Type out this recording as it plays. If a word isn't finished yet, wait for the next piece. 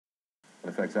that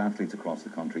affects athletes across the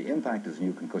country. Impact is a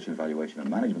new concussion evaluation and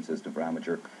management system for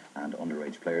amateur and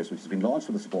underage players, which has been launched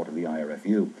with the support of the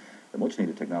IRFU. The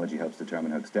much-needed technology helps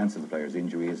determine how extensive the player's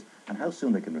injury is and how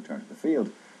soon they can return to the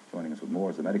field. Joining us with more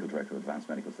is the Medical Director of Advanced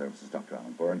Medical Services, Dr.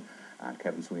 Alan Byrne, and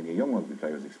Kevin Sweeney, a young rugby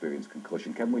player who's experienced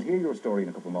concussion. Kevin, we'll hear your story in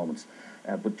a couple of moments,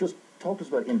 but just talk to us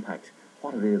about Impact,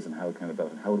 what it is and how it came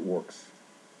about and how it works.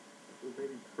 Well,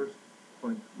 maybe the first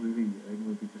point really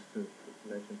would be just to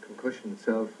mention concussion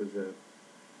itself is a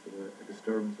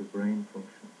disturbance of brain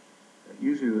function,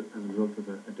 usually as a result of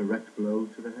a direct blow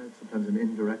to the head, sometimes an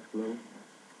indirect blow,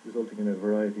 resulting in a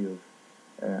variety of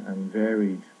and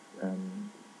varied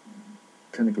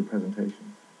clinical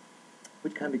presentations,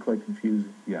 which can be quite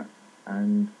confusing. Yeah.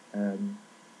 And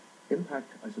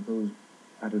Impact, I suppose,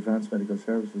 at Advanced Medical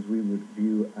Services, we would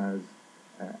view as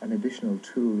an additional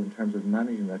tool in terms of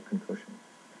managing that concussion.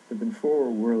 There have been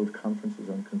 4 world conferences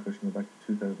on concussion back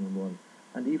to 2001,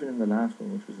 and even in the last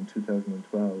one, which was in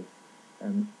 2012,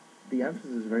 the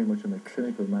emphasis is very much on the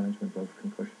clinical management of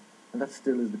concussion, and that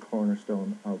still is the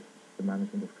cornerstone of the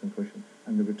management of concussion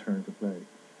and the return to play.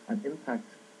 And Impact,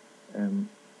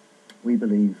 we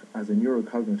believe, as a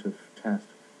neurocognitive test,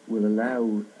 will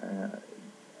allow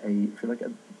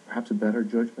perhaps a better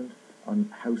judgment on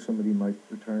how somebody might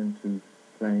return to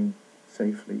playing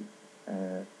safely,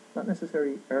 not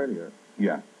necessarily earlier.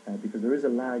 Yeah. Because there is a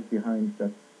lag behind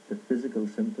the physical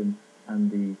symptom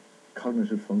and the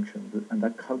cognitive function, and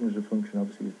that cognitive function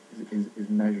obviously is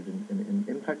measured in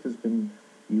Impact has been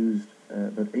used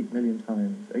about 8 million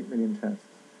times, 8 million tests,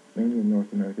 mainly in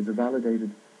North America. It's a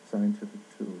validated scientific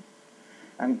tool.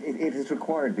 And it is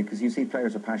required because you see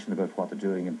players are passionate about what they're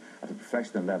doing, and at a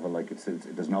professional level, like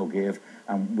there's no give.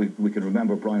 And we can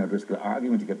remember Brian O'Driscoll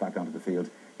arguing to get back onto the field.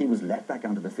 He was let back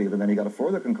onto the field, and then he got a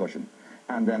further concussion.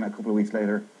 And then a couple of weeks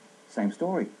later, same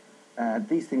story.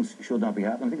 These things should not be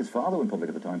happening. I think his father went public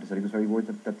at the time to say he was very worried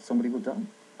that somebody was done,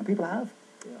 and people have.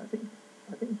 Yeah,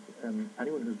 I think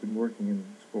anyone who's been working in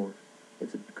sport,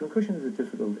 concussion is a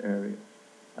difficult area.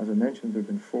 As I mentioned, there have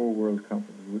been 4 world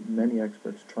conferences with many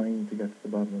experts trying to get to the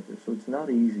bottom of this. So it's not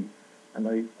easy. And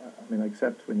I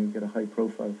accept when you get a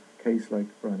high-profile case like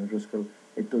Brian O'Driscoll,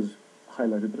 it does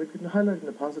highlight it. But it can highlight it in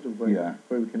a positive way, yeah,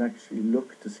 where we can actually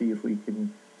look to see if we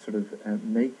can sort of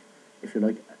make, if you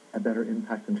like, a better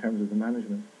impact in terms of the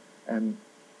management.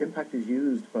 Impact is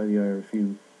used by the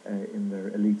IRFU in their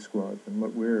elite squads. And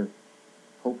what we're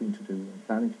hoping to do and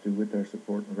planning to do with their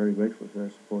support, and very grateful for their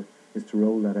support, is to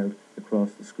roll that out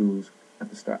across the schools at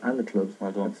the start, and the clubs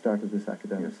at the start of this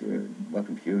academic year.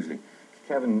 Welcome hugely.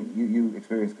 Kevin, you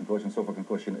experienced concussion, suffered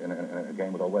concussion in a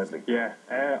game with Old Wesley. Yeah,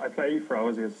 I played for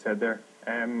Wesley, as I said there,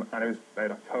 and it was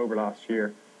about October last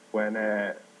year when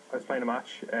I was playing a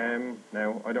match.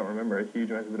 Now, I don't remember a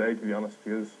huge amount of the day, to be honest,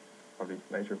 because probably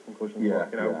nature of concussion. Yeah,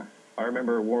 but, you know, I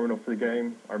remember warming up for the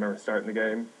game, I remember starting the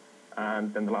game,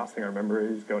 and then the last thing I remember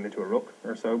is going into a ruck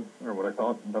or so, or what I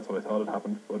thought. That's what I thought had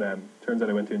happened. But turns out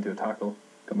I went into a tackle,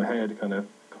 got my head kind of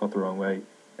caught the wrong way,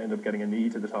 ended up getting a knee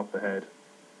to the top of the head,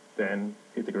 then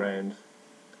hit the ground,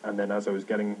 and then as I was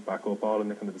getting back up, all in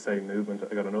the kind of the same movement,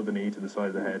 I got another knee to the side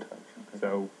of the head.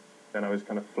 So then I was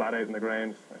kind of flat out in the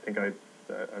ground. I think I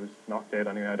was knocked out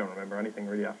anyway. I don't remember anything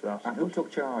really after that. And who took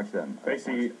charge then?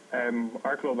 Basically,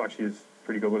 our club actually is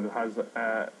pretty good, but it has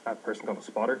a person called a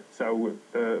spotter. So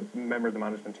the member of the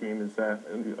management team is, I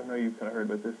know you've kind of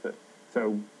heard about this,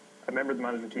 so a member of the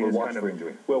management team will is watch kind of... for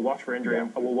injury. We'll watch for injury, yeah.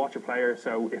 And we'll watch a player.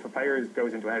 So if a player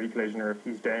goes into a heavy collision, or if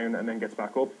he's down and then gets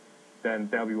back up, then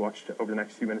they'll be watched over the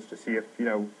next few minutes to see if, you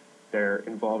know, they're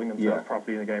involving themselves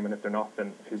properly in the game, and if they're not,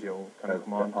 then physio will kind of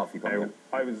come on. Off you go.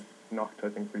 I was knocked, I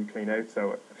think, pretty clean out,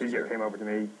 so physio came over to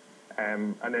me,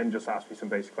 and then just asked me some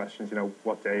basic questions, you know,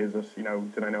 what day is it, you know,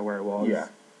 did I know where I was,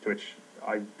 to which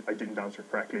I didn't answer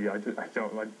correctly. I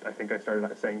think I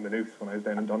started saying minute when I was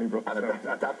down in Donnybrook. And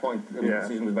at that point, the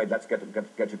decision was made, let's get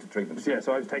you to treatment. So,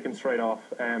 so I was taken straight off.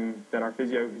 Then our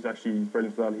physio, he's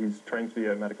brilliant as well, he's trained to be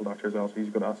a medical doctor as well, so he's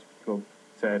a good ass club,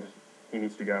 said he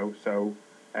needs to go. So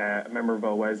a member of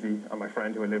Old Wesley and my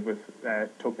friend who I live with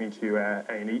took me to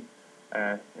A&E.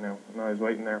 You know, and I was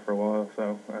waiting there for a while,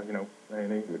 so you know,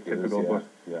 A&E, typical. But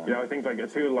you know, I think like a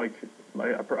tool like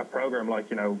a program like,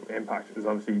 you know, Impact is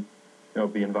obviously, you know,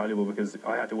 be invaluable, because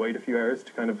I had to wait a few hours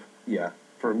to kind of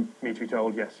for me to be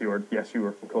told yes you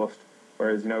were concussed.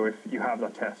 Whereas, you know, if you have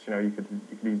that test, you know, you could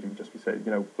easily just be said,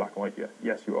 you know, black and white,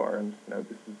 yes you are, and you know,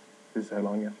 this is how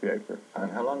long you have to be out for.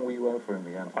 And how long were you out for in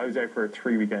the end? I was out for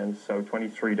 3 weekends, so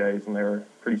 23 days, and they were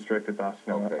pretty strict at that.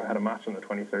 You know, I had a match on the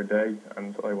 23rd day,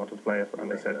 and I wanted to play it, and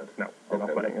they said no, we're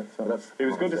not playing it. So it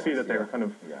was good to see that they were kind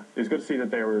of. It was good to see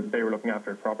that they were looking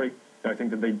after it properly. And I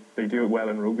think that they do it well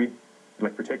in rugby.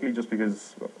 like particularly just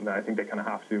because I think they kind of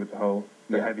have to with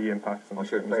the heavy impacts. And I'm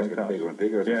sure things players like get that. bigger and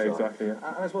bigger as Yeah, a result. exactly. Yeah.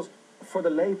 And I suppose for the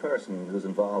layperson who's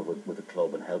involved with the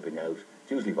club and helping out,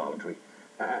 it's usually voluntary.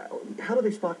 How do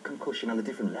they spot concussion and the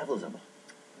different levels of it?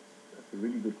 That's a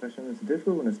really good question. It's a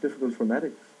difficult one. It's difficult for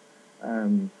medics.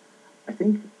 I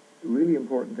think really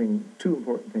important thing, two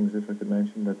important things, if I could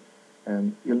mention, that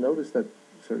you'll notice that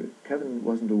Kevin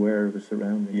wasn't aware of his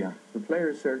surroundings. Yeah. The player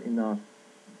is certainly not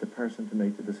the person to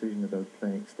make the decision about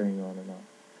staying on or not.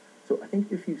 So I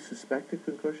think if you suspect a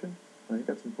concussion, I think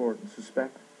that's important,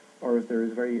 suspect, or if there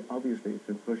is very obviously a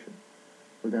concussion,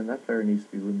 well then that player needs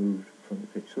to be removed from the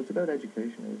pitch. So it's about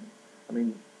education, really. I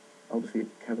mean, obviously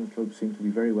Kevin's club seemed to be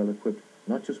very well equipped,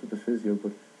 not just with the physio,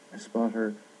 but a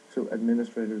spotter, so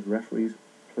administrators, referees,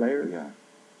 players,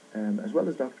 as well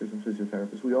as doctors and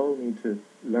physiotherapists. We all need to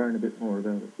learn a bit more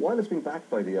about it. While it's been backed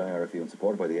by the IRFU and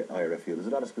supported by the IRFU, there's a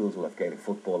lot of schools who have Gaelic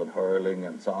football and hurling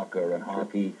and soccer and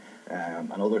hockey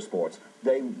and other sports.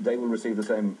 They will receive the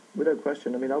same... Without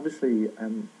question. I mean, obviously,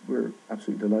 we're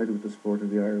absolutely delighted with the support of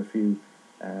the IRFU,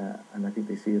 and I think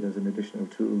they see it as an additional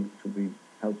tool to be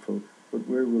helpful. But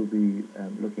we will be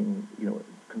looking,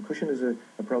 concussion is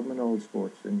a problem in all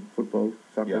sports, in football,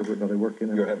 soccer that I work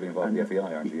in. You're heavily involved in the FEI,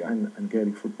 aren't you? Yeah. And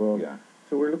Gaelic football. Yeah.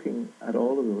 So we're looking at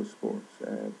all of those sports.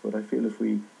 But I feel if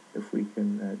we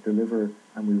can deliver,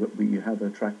 and we have a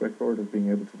track record of being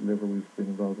able to deliver, we've been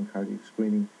involved in cardiac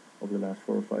screening over the last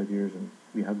 4 or 5 years, and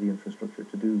we have the infrastructure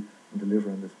to do and deliver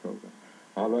on this programme.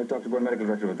 All right, Dr. Byrne, Medical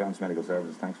Director of Advanced Medical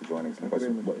Services, thanks for joining us. And of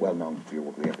course, well known to your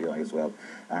work with the FEI as well.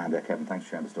 And Kevin, thanks for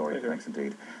sharing the story. Thanks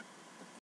indeed.